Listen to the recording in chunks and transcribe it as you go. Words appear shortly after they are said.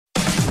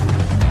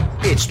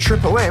It's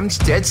Triple M's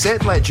Dead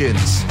Set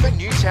Legends for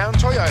Newtown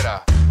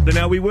Toyota. So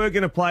now we were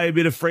going to play a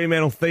bit of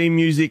Fremantle theme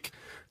music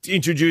to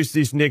introduce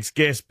this next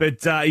guest,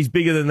 but he's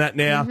bigger than that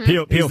now.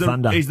 Peel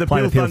Thunder. He's the Play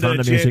Peel the Peel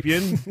Thunder Thunder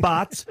champion,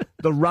 but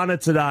the runner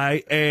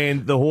today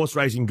and the horse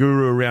racing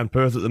guru around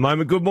Perth at the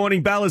moment. Good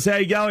morning, Ballas. How are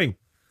you going?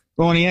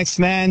 Morning,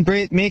 X-Man.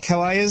 Brett, Mick,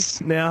 how are you?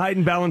 Now,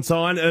 Hayden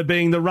Ballantyne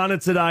being the runner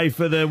today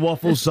for the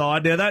Waffle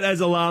side. Now, that has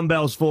alarm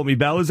bells for me,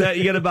 Ballas. How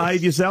you going to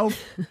behave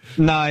yourself?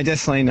 No,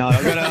 definitely not.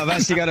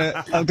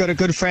 I've got a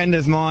good friend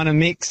of mine, a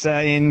Mix,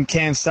 in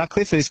Cam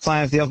Sutcliffe, who's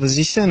playing for the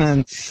opposition,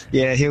 and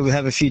yeah, he'll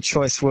have a few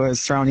choice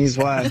words thrown his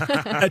way.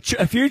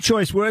 A few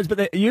choice words,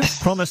 but you've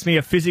promised me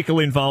a physical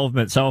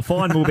involvement, so a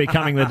fine will be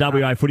coming the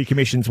WA Footy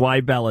Commission's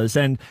way, Ballas,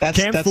 and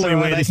Cam's fully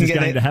aware this is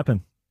going to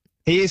happen.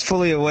 He is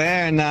fully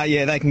aware, and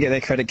they can get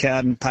their credit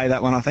card and pay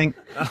that one, I think.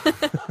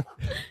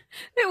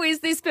 Who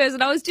is this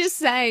person? I was just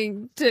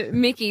saying to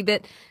Mickey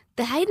that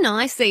the Hayden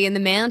I see in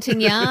the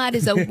mountain yard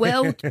is a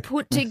well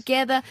put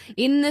together,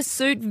 in the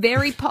suit,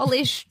 very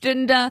polished,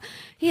 and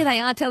here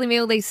they are telling me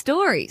all these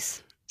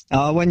stories.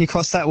 When you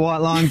cross that white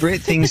line,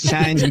 Britt, things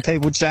change and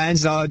people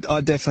change. I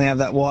definitely have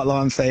that white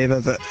line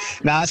fever. But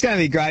no, it's going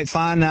to be great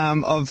fun.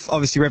 I've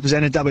obviously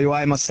represented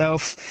WA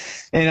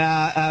myself in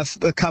a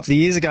couple of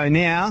years ago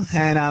now,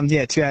 and to be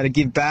able to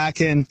give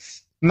back and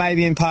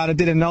maybe impart a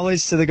bit of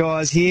knowledge to the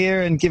guys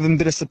here and give them a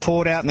bit of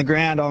support out in the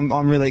ground.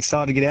 I'm really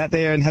excited to get out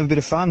there and have a bit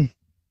of fun.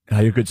 Oh,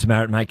 you're a good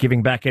Samaritan, mate.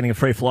 Giving back, getting a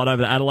free flight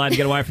over to Adelaide to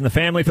get away from the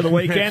family for the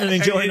weekend and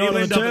enjoy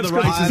Northern Turfs.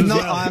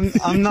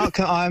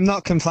 I'm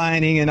not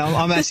complaining, and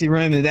I'm actually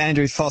rooming with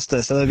Andrew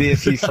Foster, so there'll be a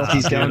few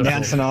flockies going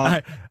down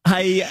tonight.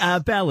 Hey,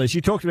 Ballas,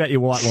 you talked about your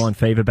white line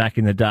fever back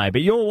in the day,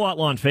 but your white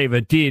line fever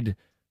did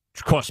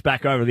cross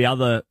back over the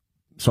other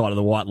side of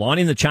the white line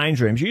in the change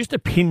rooms. You used to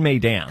pin me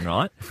down,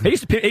 right?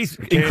 He's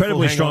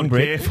incredibly strong,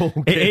 Brett.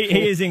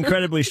 He is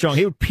incredibly strong.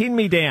 He would pin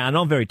me down.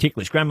 I'm very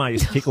ticklish. Grandma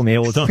used to tickle me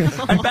all the time.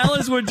 And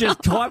Ballas would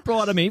just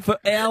typewrite me for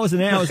hours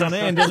and hours on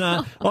end, and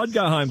I'd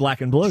go home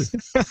black and blue.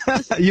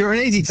 You're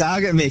an easy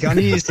target, Mick. I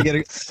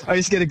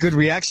used to get a good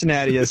reaction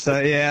out of you. So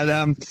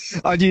yeah,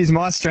 I'd use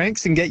my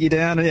strengths and get you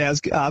down. And, yeah, it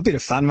was a bit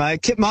of fun,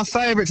 mate. My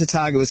favourite to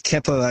target was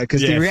Kepler though,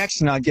 because the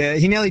reaction I'd get,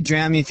 he nearly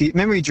drowned me.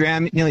 Nearly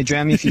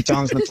drowned me a few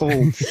times in the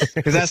pool.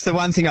 Because that's the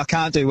one thing I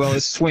can't do well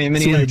is swim,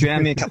 and he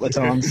drowned me a couple of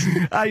times.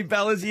 Hey,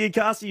 Ballas, are you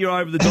casting your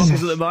eye over the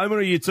Dockers at the moment, or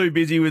are you too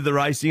busy with the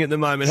racing at the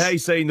moment? How are you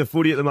seeing the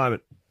footy at the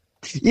moment?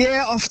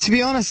 Yeah, to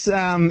be honest,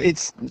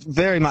 it's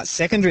very much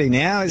secondary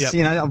now. It's,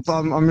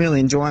 I'm really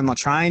enjoying my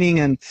training,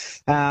 and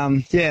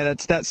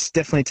that's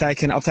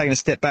definitely I've taken a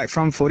step back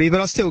from footy, but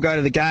I still go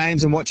to the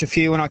games and watch a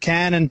few when I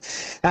can, and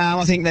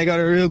I think they got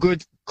a real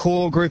good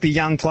core group of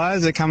young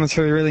players that are coming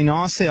through really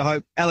nicely. I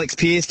hope Alex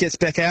Pearce gets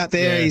back out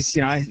there.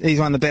 Yeah. He's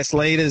one of the best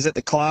leaders at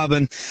the club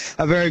and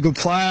a very good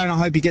player, and I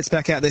hope he gets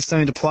back out there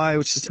soon to play,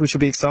 which will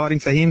be exciting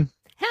for him.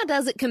 How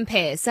does it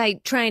compare,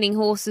 say, training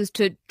horses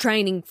to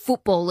training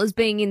footballers,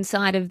 being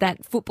inside of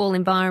that football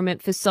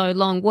environment for so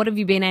long? What have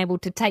you been able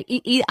to take?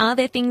 Are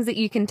there things that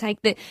you can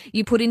take that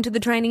you put into the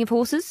training of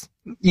horses?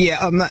 Yeah,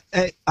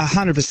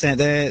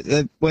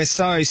 100%. We're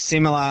so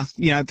similar,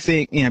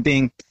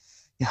 being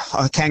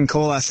I can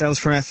call ourselves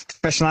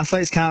professional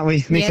athletes, can't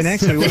we, Mick and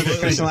X? We were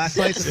professional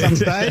athletes at some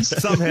stage.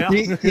 Somehow.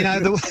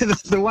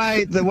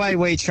 The way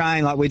we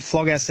train, like we'd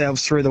flog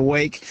ourselves through the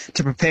week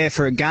to prepare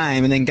for a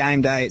game, and then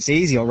game day it's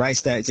easy, or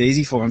race day it's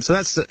easy for them. So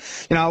that's,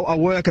 I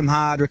work them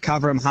hard,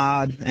 recover them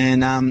hard,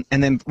 and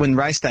then when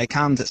race day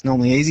comes, it's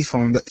normally easy for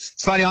them. But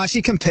it's funny, I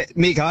actually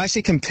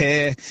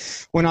compare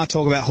when I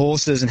talk about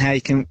horses and how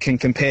you can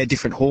compare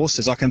different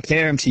horses. I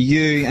compare them to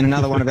you and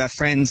another one of our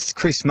friends,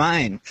 Chris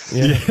Mayne.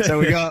 Yeah.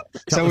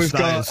 So we've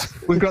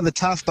got the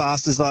tough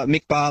bastards like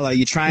Mick Barlow.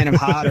 You train them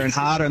harder and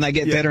harder, and they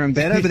get better and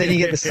better. But then you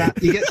get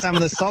some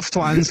of the soft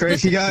ones where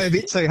if you go a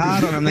bit too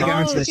hard on them, they go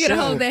into the shell. You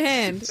gotta hold their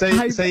hand. So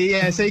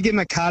you give them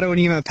a cuddle and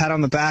you give them a pat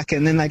on the back,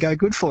 and then they go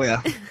good for you.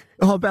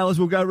 Oh, Ballas,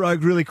 we'll go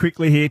rogue really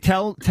quickly here.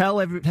 Tell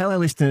our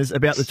listeners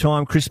about the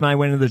time Chris May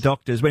went to the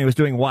doctors when he was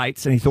doing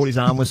weights and he thought his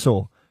arm was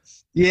sore.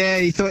 Yeah,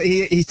 he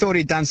thought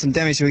he'd done some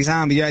damage to his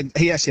arm, but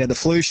he actually had the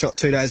flu shot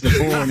 2 days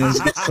before and he was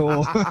a bit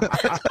sore.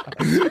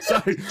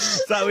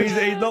 so he's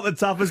not the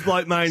toughest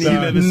bloke mania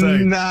you've ever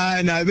seen.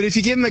 No, but if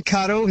you give him a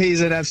cuddle,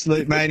 he's an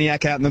absolute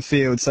maniac out in the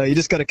field. So you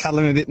just got to cuddle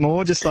him a bit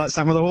more, just like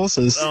some of the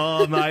horses.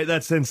 Oh, mate,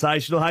 that's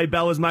sensational. Hey,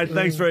 Ballas, mate,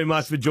 thanks very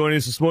much for joining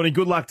us this morning.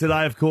 Good luck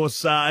today, of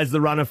course, as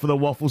the runner for the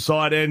Waffle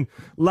side, and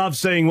love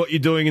seeing what you're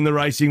doing in the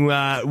racing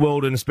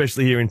world, and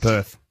especially here in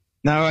Perth.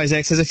 No worries,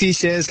 X. There's a few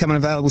shares coming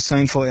available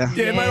soon for you.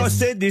 Yeah, mate, I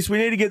said this. We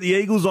need to get the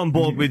Eagles on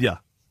board with you.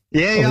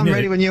 Yeah, I'm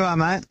ready when you are,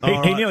 mate.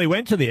 He nearly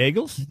went to the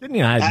Eagles, didn't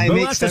he? Hey,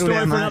 Mick, that's a story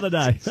for another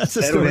day. That's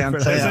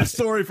a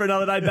story for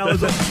another day,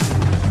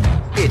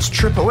 Ballas. It's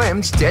Triple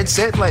M's Dead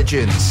Set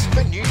Legends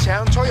for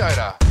Newtown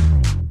Toyota.